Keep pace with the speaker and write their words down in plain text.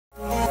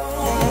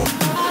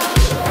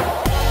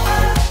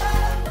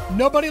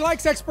Nobody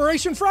likes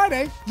Expiration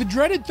Friday, the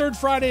dreaded third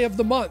Friday of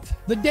the month,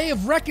 the day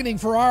of reckoning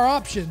for our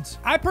options.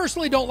 I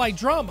personally don't like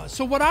drama,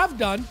 so what I've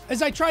done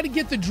is I try to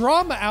get the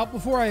drama out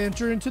before I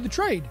enter into the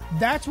trade.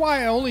 That's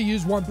why I only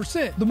use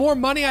 1%. The more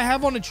money I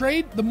have on a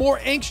trade, the more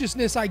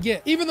anxiousness I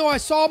get. Even though I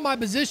saw my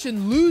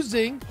position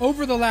losing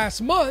over the last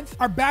month,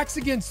 our back's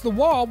against the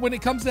wall when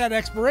it comes to that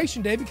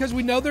expiration day because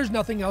we know there's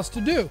nothing else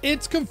to do.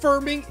 It's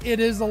confirming it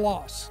is a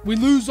loss. We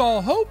lose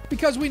all hope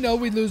because we know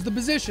we lose the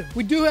position.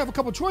 We do have a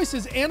couple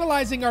choices,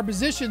 analyzing our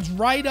positions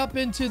right up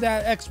into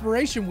that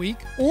expiration week,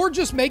 or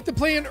just make the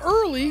plan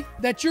early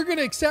that you're going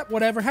to accept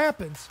whatever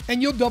happens and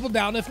you'll double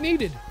down if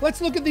needed. Let's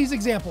look at these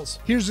examples.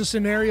 Here's a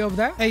scenario of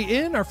that.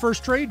 AN, our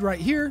first trade right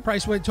here,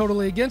 price went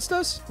totally against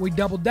us. We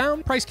doubled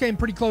down. Price came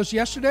pretty close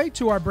yesterday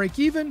to our break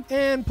even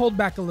and pulled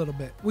back a little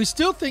bit. We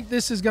still think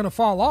this is going to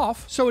fall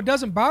off, so it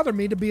doesn't bother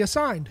me to be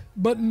assigned.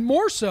 But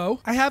more so,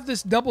 I have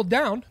this double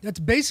down that's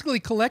basically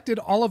collected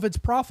all of its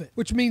profit,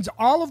 which means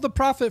all of the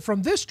profit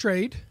from this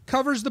trade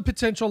covers the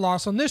potential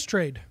loss on this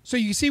trade. So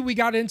you see we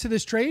got into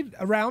this trade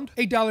around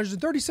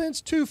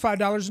 $8.30 to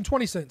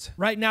 $5.20.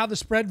 Right now the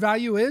spread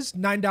value is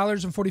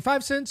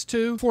 $9.45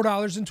 to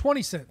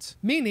 $4.20,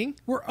 meaning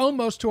we're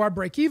almost to our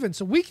break even.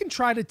 So we can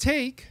try to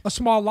take a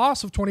small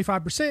loss of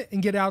 25%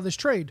 and get out of this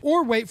trade,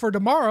 or wait for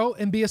tomorrow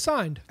and be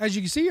assigned. As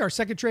you can see, our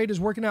second trade is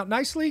working out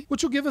nicely,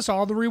 which will give us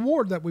all the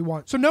reward that we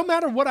want. So no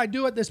matter what I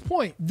do at this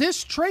point,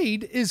 this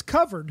trade is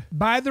covered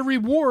by the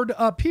reward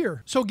up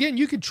here. So again,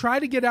 you could try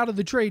to get out of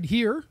the trade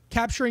here,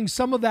 capturing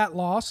some of that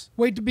loss,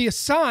 wait to be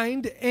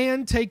assigned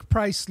and take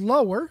price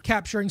lower,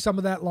 capturing some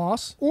of that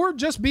loss, or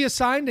just be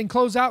assigned and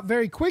close out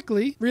very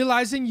quickly,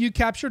 realizing you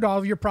captured all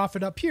of your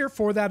profit up here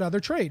for that other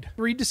trade.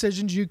 3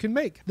 decisions you can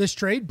make. This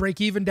trade,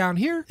 break even down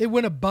here, it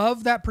went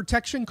above that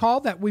protection call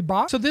that we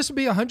bought, so this will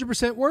be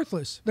 100%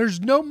 worthless. There's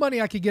no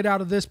money I could get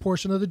out of this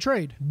portion of the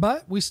trade,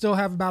 but we still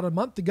have about a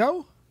month to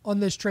go on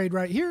this trade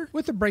right here.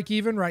 With a break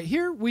even right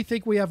here, we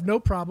think we have no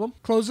problem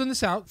closing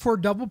this out for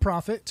a double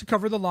profit to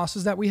cover the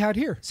losses that we had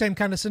here. Same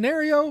kind of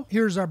scenario.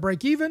 Here's our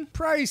break even.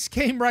 Price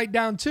came right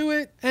down to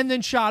it and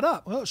then shot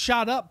up. Well, it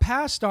shot up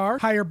past our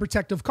higher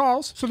protective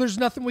calls, so there's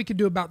nothing we can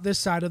do about this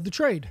side of the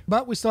trade.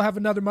 But we still have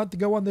another month to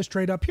go on this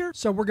trade up here,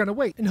 so we're going to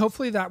wait. And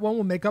hopefully that one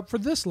will make up for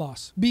this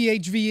loss.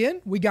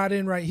 BHVN, we got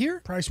in right here.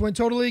 Price went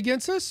totally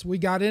against us. We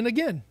got in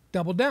again.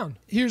 Double down.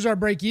 Here's our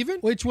break even,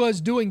 which was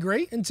doing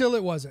great until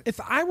it wasn't.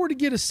 If I were to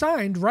get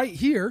assigned right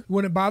here,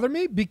 wouldn't bother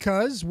me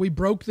because we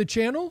broke the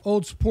channel.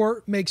 Old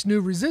support makes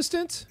new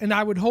resistance, and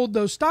I would hold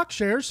those stock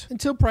shares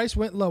until price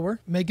went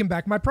lower, making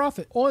back my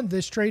profit on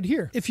this trade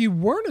here. If you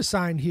weren't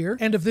assigned here,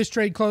 and if this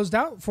trade closed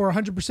out for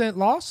 100%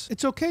 loss,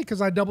 it's okay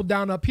because I doubled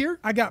down up here.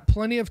 I got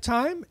plenty of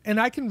time,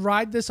 and I can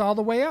ride this all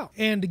the way out.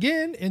 And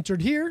again,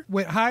 entered here,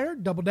 went higher,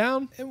 double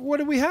down. And what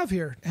do we have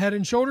here? Head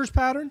and shoulders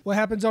pattern. What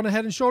happens on a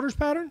head and shoulders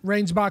pattern?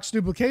 Range box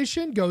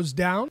duplication goes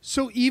down.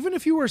 So even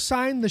if you were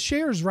assigned the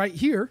shares right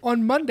here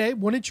on Monday,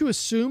 wouldn't you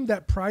assume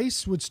that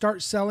price would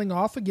start selling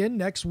off again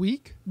next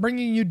week,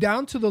 bringing you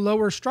down to the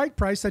lower strike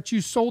price that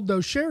you sold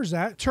those shares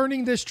at,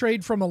 turning this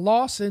trade from a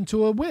loss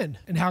into a win?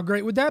 And how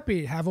great would that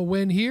be? Have a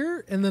win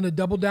here and then a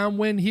double down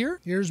win here.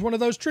 Here's one of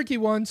those tricky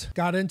ones.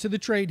 Got into the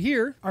trade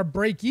here. Our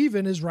break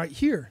even is right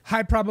here.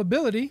 High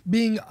probability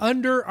being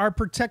under our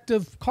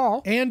protective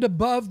call and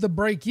above the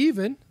break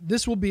even,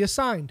 this will be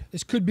assigned.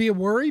 This could be a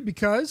worry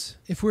because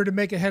if we were to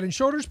make a head and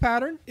shoulders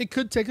pattern, it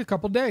could take a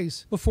couple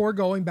days before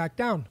going back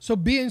down. So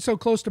being so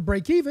close to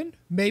break even,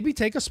 maybe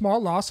take a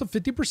small loss of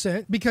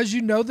 50% because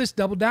you know this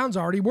double down's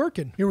already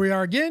working. Here we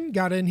are again,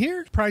 got in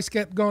here. Price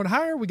kept going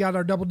higher. We got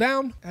our double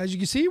down. As you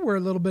can see, we're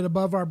a little bit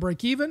above our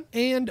break even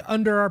and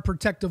under our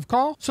protective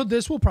call. So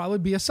this will probably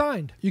be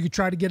assigned. You could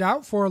try to get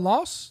out for a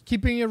loss,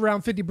 keeping it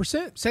around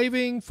 50%,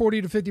 saving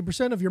 40 to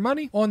 50% of your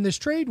money on this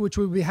trade, which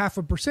would be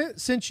 0.5%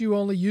 since you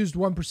only used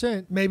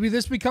 1%. Maybe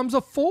this becomes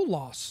a full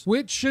loss,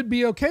 which should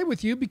be okay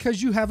with you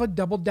because you have a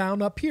double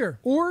down up here.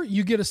 Or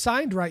you get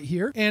assigned right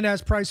here, and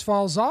as price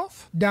falls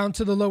off down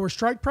to the lower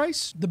strike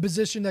price, the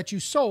position that you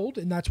sold,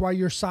 and that's why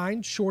you're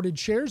signed shorted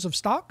shares of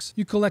stocks,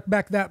 you collect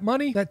back that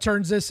money. That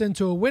turns this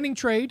into a winning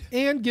trade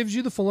and gives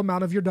you the full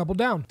amount of your double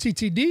down.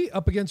 TTD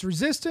up against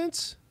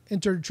resistance.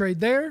 Entered a trade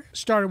there,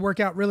 started to work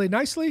out really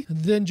nicely,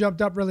 then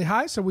jumped up really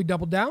high, so we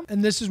doubled down.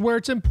 And this is where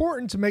it's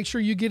important to make sure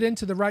you get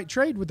into the right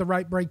trade with the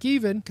right break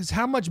even, because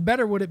how much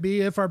better would it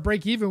be if our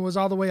break even was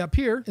all the way up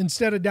here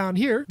instead of down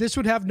here? This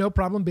would have no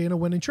problem being a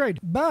winning trade.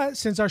 But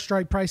since our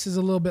strike price is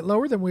a little bit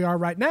lower than we are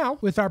right now,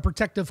 with our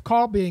protective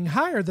call being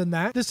higher than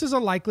that, this is a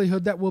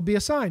likelihood that will be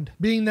assigned.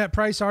 Being that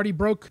price already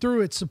broke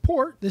through its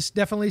support, this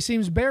definitely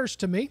seems bearish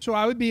to me. So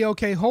I would be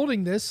okay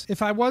holding this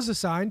if I was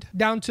assigned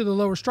down to the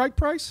lower strike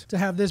price to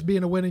have this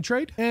being a winning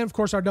money trade. And of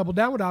course, our double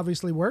down would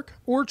obviously work.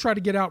 Or try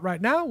to get out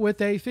right now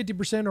with a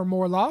 50% or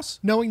more loss,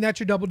 knowing that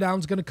your double down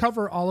is going to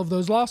cover all of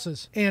those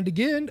losses. And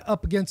again,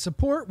 up against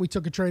support, we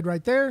took a trade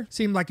right there.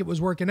 Seemed like it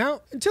was working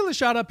out until it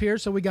shot up here.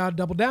 So we got a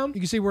double down.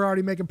 You can see we're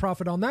already making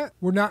profit on that.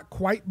 We're not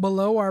quite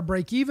below our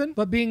break even,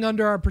 but being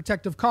under our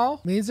protective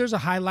call means there's a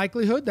high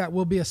likelihood that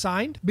will be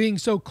assigned. Being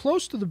so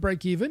close to the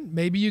break even,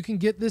 maybe you can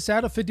get this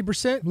at a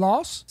 50%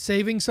 loss,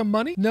 saving some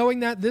money, knowing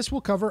that this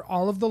will cover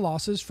all of the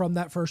losses from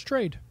that first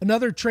trade.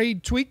 Another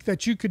trade tweak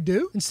that you could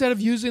do, instead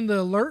of using the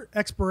alert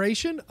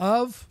expiration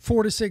of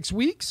 4 to 6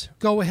 weeks,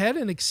 go ahead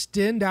and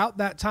extend out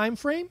that time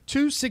frame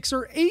to 6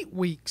 or 8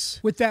 weeks.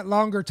 With that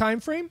longer time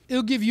frame,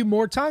 it'll give you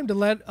more time to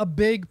let a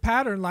big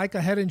pattern like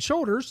a head and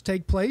shoulders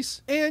take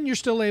place, and you're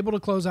still able to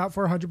close out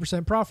for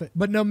 100% profit.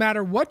 But no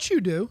matter what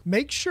you do,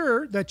 make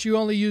sure that you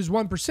only use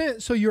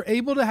 1% so you're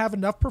able to have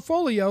enough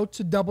portfolio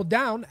to double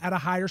down at a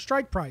higher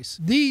strike price.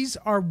 These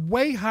are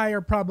way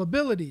higher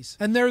probabilities,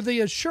 and they're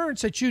the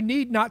assurance that you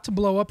need not to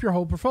blow up your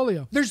whole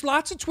portfolio. There's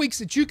lots of tweaks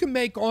that you can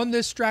make on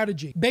this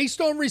strategy.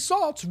 Based on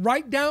results,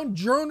 write down,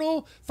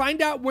 journal,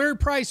 find out where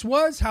price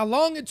was, how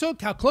long it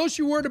took, how close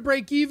you were to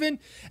break even,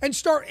 and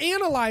start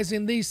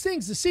analyzing these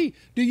things to see,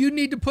 do you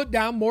need to put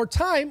down more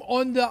time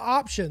on the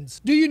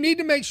options? Do you need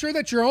to make sure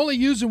that you're only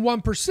using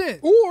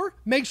 1%? Or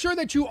make sure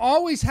that you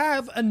always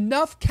have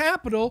enough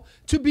capital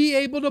to be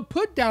able to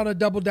put down a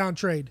double down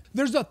trade.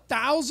 There's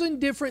 1,000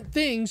 different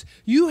things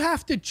you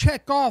have to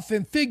check off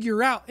and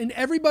figure out. In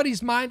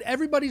everybody's mind,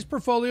 everybody's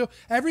portfolio,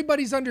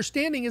 everybody's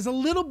understanding is a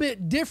little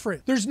bit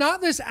different. There's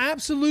not this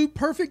absolute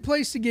perfect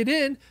place to get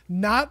in,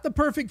 not the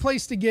perfect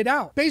place to get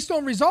out. Based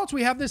on results,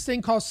 we have this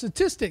thing called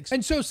statistics.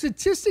 And so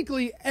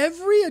statistically,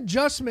 every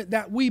adjustment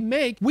that we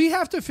make, we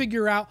have to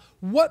figure out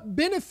what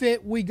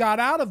benefit we got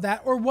out of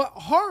that or what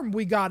harm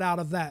we got out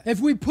of that. If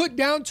we put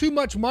down too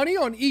much money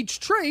on each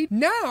trade,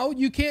 now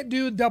you can't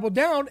do a double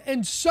down.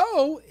 And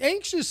so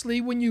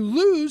anxiously, when you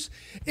lose,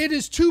 it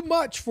is too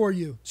much for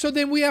you. So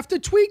then we have to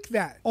tweak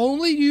that.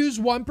 Only use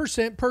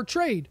 1% per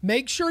trade.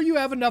 Make sure you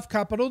have enough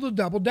capital to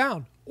double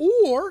down,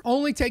 or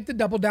only take the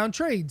double down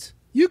trades.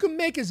 You can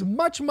make as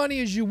much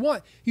money as you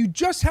want. You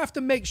just have to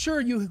make sure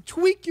you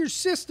tweak your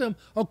system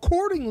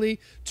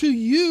accordingly to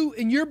you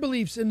and your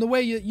beliefs in the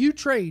way that you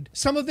trade.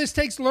 Some of this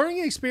takes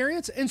learning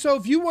experience. And so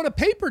if you want a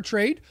paper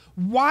trade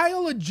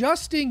while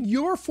adjusting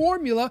your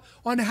formula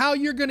on how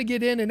you're going to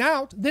get in and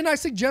out, then I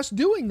suggest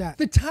doing that.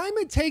 The time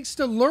it takes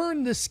to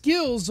learn the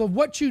skills of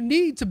what you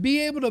need to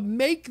be able to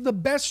make the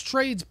best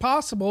trades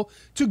possible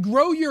to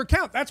grow your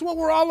account. That's what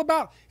we're all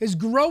about, is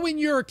growing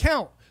your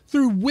account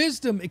through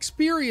wisdom,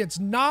 experience,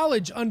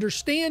 knowledge,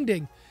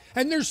 understanding.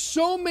 And there's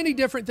so many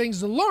different things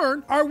to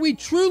learn. Are we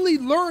truly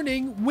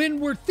learning when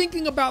we're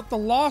thinking about the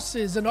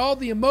losses and all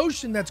the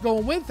emotion that's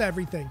going with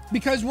everything?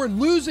 Because we're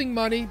losing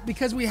money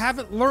because we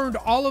haven't learned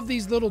all of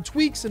these little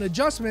tweaks and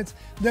adjustments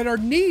that are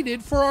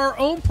needed for our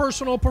own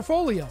personal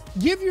portfolio.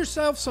 Give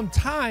yourself some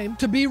time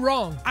to be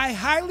wrong. I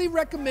highly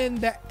recommend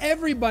that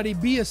everybody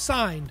be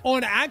assigned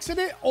on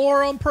accident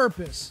or on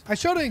purpose. I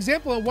showed an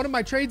example of one of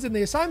my trades in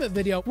the assignment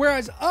video where I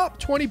was up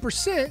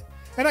 20%,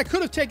 and I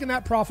could have taken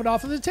that profit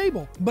off of the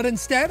table. But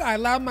instead, I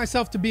allowed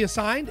myself to be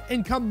assigned,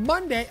 and come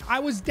Monday, I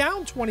was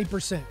down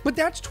 20%. But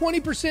that's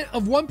 20%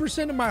 of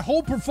 1% of my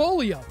whole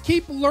portfolio.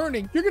 Keep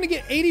learning. You're going to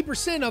get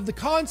 80% of the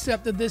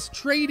concept of this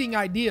trading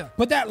idea.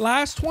 But that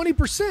last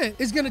 20%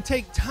 is going to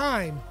take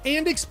time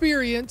and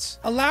experience,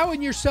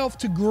 allowing yourself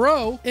to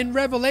grow in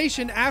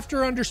revelation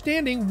after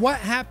understanding what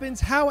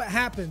happens, how it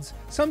happens.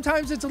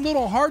 Sometimes it's a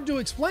little hard to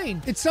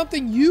explain. It's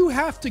something you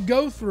have to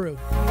go through.